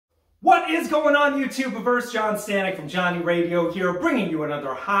What is going on, YouTube-averse? John Stanek from Johnny Radio here, bringing you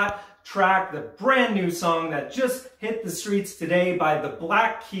another hot track, the brand new song that just hit the streets today by the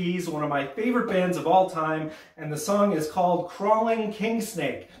Black Keys, one of my favorite bands of all time, and the song is called Crawling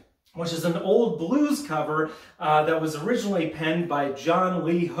Kingsnake, which is an old blues cover that was originally penned by John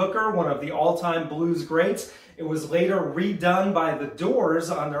Lee Hooker, one of the all-time blues greats. It was later redone by The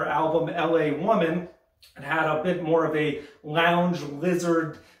Doors on their album L.A. Woman. It had a bit more of a lounge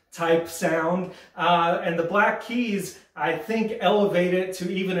lizard type sound, and the Black Keys, I think, elevate it to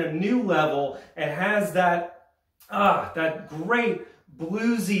even a new level. It has that great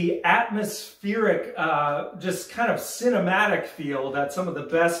bluesy, atmospheric, just kind of cinematic feel that some of the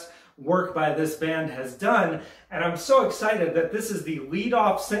best work by this band has done. And I'm so excited that this is the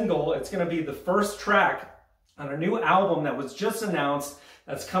lead-off single. It's going to be the first track on a new album that was just announced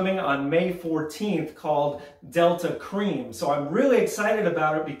that's coming on May 14th called Delta Kream. So I'm really excited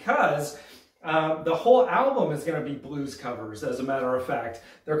about it because the whole album is going to be blues covers, as a matter of fact.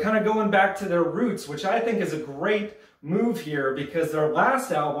 They're kind of going back to their roots, which I think is a great move here, because their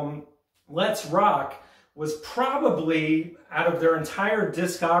last album, Let's Rock, was probably, out of their entire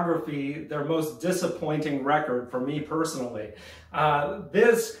discography, their most disappointing record for me personally.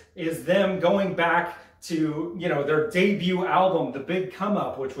 This is them going back to, you know, their debut album, The Big Come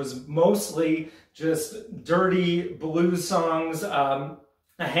Up, which was mostly just dirty blues songs, a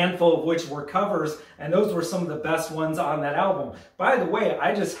handful of which were covers, and those were some of the best ones on that album. By the way,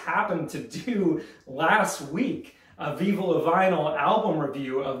 I just happened to do last week a Viva La Vinyl album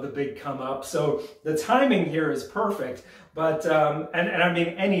review of The Big Come Up, so the timing here is perfect. But, and I mean,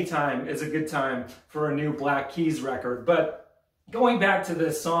 any time is a good time for a new Black Keys record. But going back to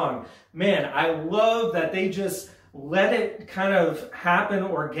this song, man, I love that they just let it kind of happen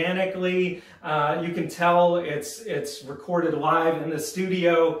organically. You can tell it's recorded live in the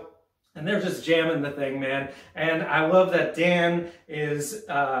studio, and they're just jamming the thing, man. And I love that Dan is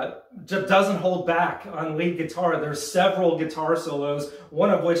just doesn't hold back on lead guitar. There's several guitar solos, one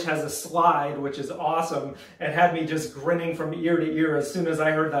of which has a slide, which is awesome. It had me just grinning from ear to ear as soon as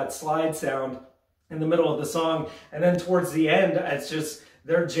I heard that slide sound in the middle of the song. And then towards the end, it's just,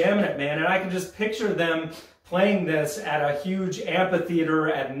 they're jamming it, man. And I can just picture them playing this at a huge amphitheater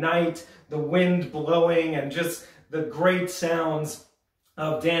at night, the wind blowing, and just the great sounds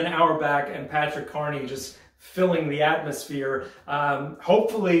of Dan Auerbach and Patrick Carney just filling the atmosphere.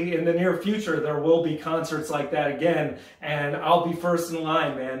 Hopefully in the near future, there will be concerts like that again, and I'll be first in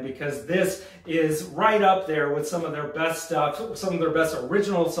line, man, because this is right up there with some of their best stuff, some of their best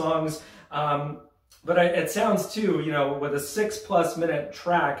original songs. But it sounds too, you know, with a 6+ minute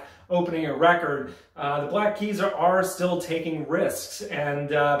track opening a record, the Black Keys are still taking risks.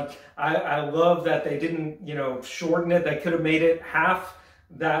 And I love that they didn't, you know, shorten it. They could have made it half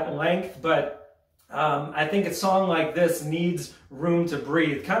that length, but I think a song like this needs room to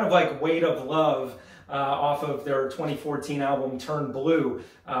breathe, kind of like Weight of Love off of their 2014 album Turn Blue,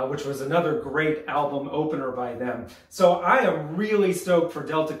 which was another great album opener by them. So I am really stoked for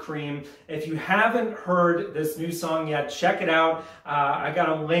Delta Kream. If you haven't heard this new song yet, check it out. I got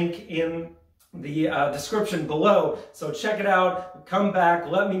a link in the description below, so check it out, come back,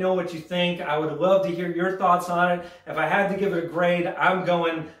 let me know what you think. I would love to hear your thoughts on it. If I had to give it a grade, I'm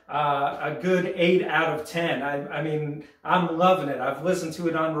going a good 8 out of 10. I mean, I'm loving it. I've listened to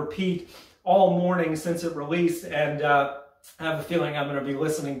it on repeat all morning since it released, and I have a feeling I'm going to be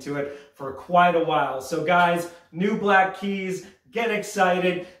listening to it for quite a while. So guys, new Black Keys, get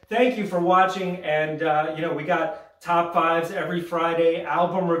excited. Thank you for watching, and you know, we got top 5s every Friday,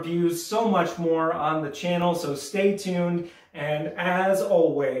 album reviews, so much more on the channel, so stay tuned, and as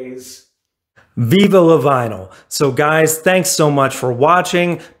always, Viva La Vinyl. So guys, thanks so much for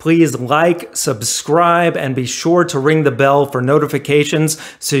watching. Please like, subscribe, and be sure to ring the bell for notifications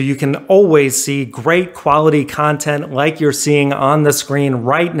so you can always see great quality content like you're seeing on the screen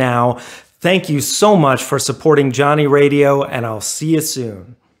right now. Thank you so much for supporting Johnny Radio, and I'll see you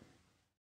soon.